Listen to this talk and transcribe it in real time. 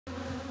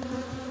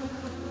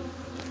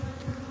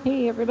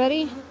Hey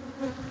everybody.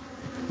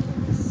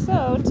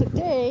 So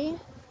today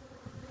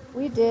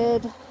we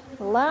did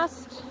the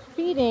last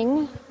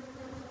feeding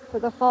for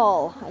the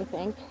fall, I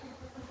think.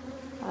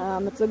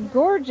 It's a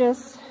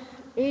gorgeous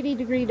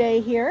 80-degree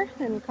day here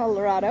in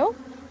Colorado.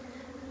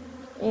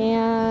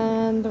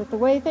 And with the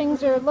way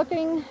things are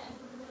looking,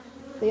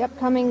 the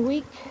upcoming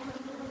week,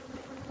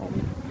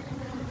 I'm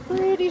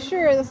pretty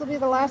sure this will be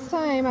the last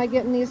time I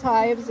get in these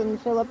hives and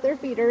fill up their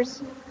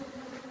feeders.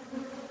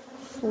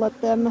 Just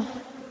let them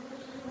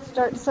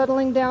start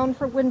settling down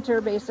for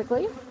winter,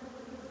 basically.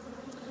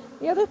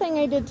 The other thing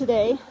I did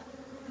today,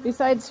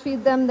 besides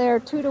feed them their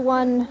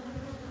 2-to-1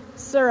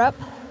 syrup,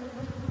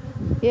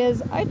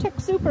 is I took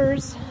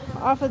supers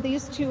off of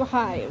these 2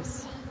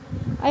 hives.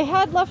 I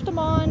had left them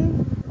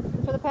on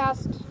for the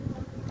past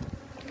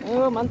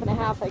month and a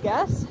half, I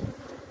guess,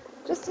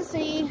 just to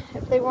see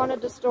if they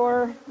wanted to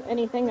store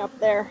anything up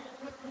there.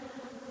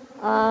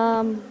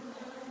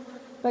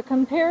 But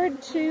compared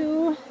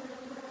to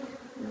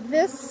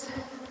this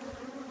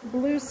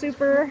blue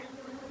super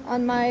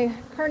on my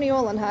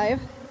Carniolan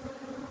hive,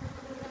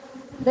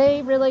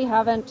 they really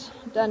haven't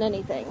done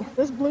anything.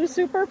 This blue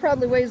super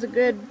probably weighs a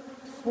good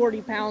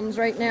 40 pounds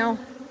right now.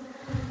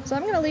 So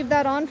I'm going to leave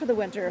that on for the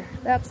winter.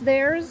 That's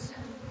theirs.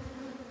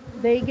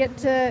 They get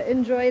to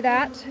enjoy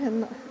that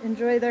and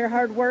enjoy their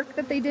hard work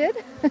that they did.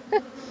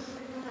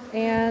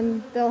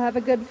 And they'll have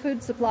a good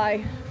food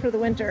supply for the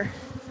winter.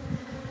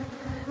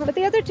 But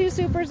the other 2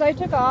 supers I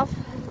took off,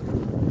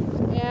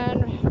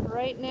 and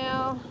right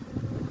now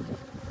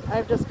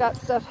I've just got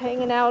stuff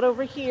hanging out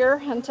over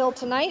here until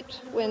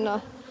tonight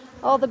when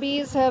all the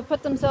bees have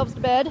put themselves to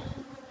bed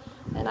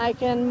and I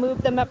can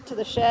move them up to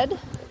the shed.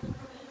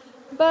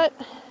 But,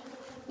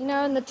 you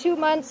know, in the 2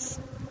 months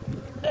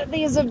that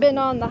these have been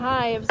on the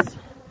hives,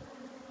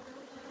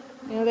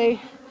 you know,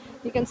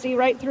 you can see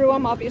right through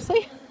them,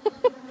 obviously.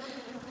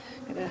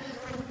 Get a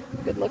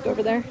good look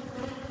over there.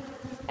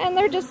 And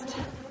they're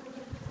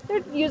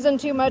using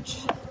too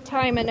much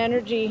time and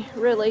energy,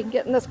 really,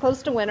 getting this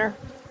close to winter.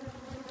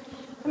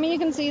 I mean, you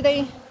can see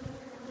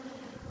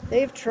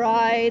they've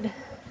tried.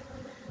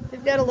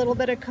 They've got a little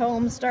bit of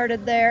comb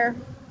started there.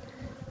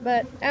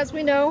 But as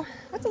we know,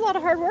 that's a lot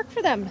of hard work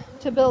for them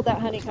to build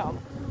that honeycomb.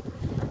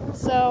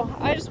 So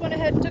I just went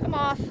ahead and took them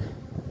off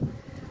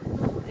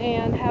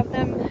and have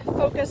them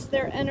focus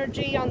their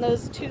energy on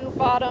those 2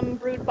 bottom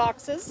brood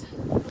boxes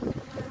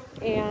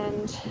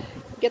and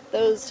get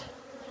those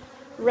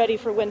ready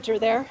for winter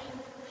there.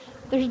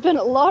 There's been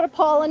a lot of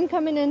pollen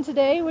coming in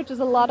today, which is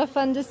a lot of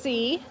fun to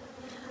see.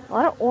 A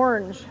lot of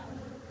orange.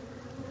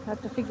 I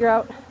have to figure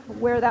out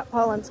where that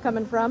pollen's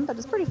coming from, but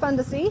it's pretty fun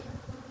to see.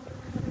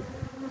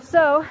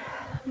 So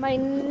my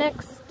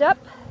next step,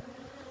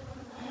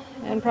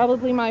 and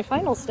probably my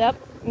final step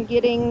in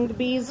getting the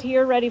bees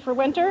here ready for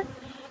winter,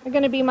 are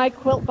going to be my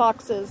quilt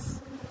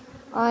boxes.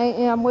 I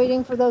am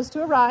waiting for those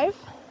to arrive,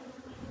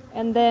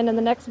 and then in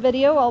the next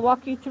video I'll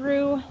walk you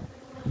through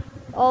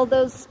all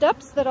those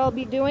steps that I'll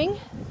be doing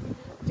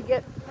to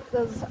get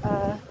those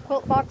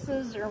quilt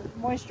boxes or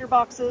moisture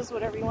boxes,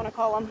 whatever you want to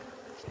call them,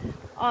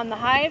 on the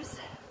hives,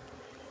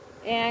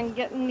 and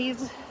getting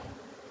these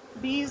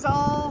bees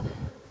all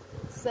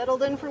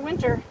settled in for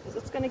winter, because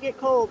it's going to get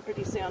cold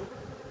pretty soon.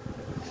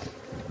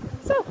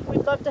 So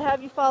we'd love to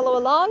have you follow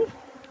along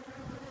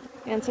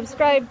and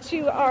subscribe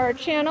to our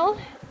channel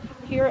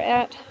here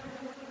at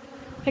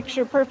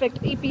Picture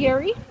Perfect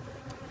Apiary,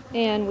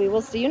 and we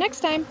will see you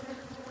next time.